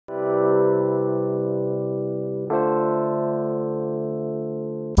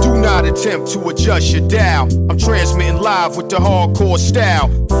attempt to adjust your dial. I'm transmitting live with the hardcore style.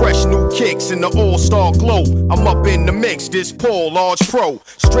 Fresh new kicks in the all-star glow. I'm up in the mix, this Paul, large pro.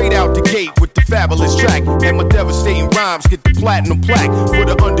 Straight out the gate with the fabulous track. And my devastating rhymes get the platinum plaque. For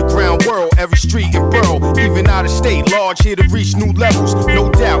the underground world, every street and borough. Even out of state, large here to reach new levels.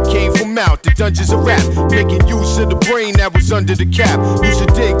 No doubt, came from out the dungeons of rap. Making use of the brain that was under the cap. Used to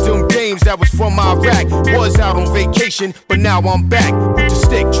dig them games that was from Iraq. Was out on vacation, but now I'm back. With the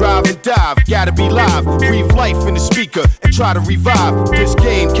stick, drive and dive. Gotta be live, breathe life in the speaker and try to revive this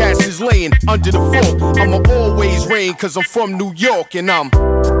game. Cast is laying under the fort. I'ma always reign cause I'm from New York and I'm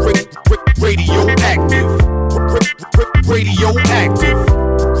radioactive. Radioactive.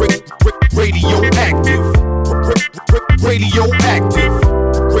 Radioactive. Radioactive.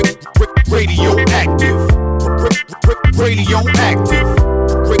 Radioactive. Radioactive.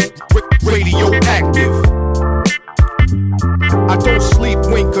 Radioactive. I don't sleep,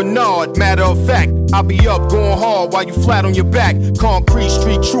 wink or nod. Matter of fact, I'll be up going hard while you flat on your back. Concrete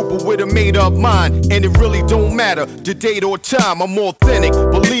street trooper with a made up mind. And it really don't matter the date or time. I'm authentic,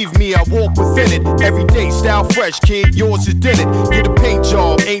 believe me, I walk within it. Every day, style fresh, kid, yours is in it. Get a paint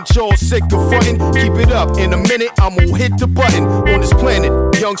job, ain't y'all sick of frontin'? Keep it up, in a minute, I'm gonna hit the button. On this planet,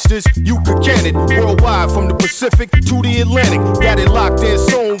 youngsters, you could can it. Worldwide, from the Pacific to the Atlantic. Got it locked in,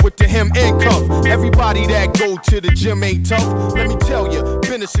 sewn with the hem and cuff. Everybody that go to the gym ain't tough. Let me tell you,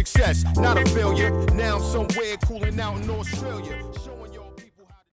 been a success, not a failure. Now I'm somewhere cooling out in Australia.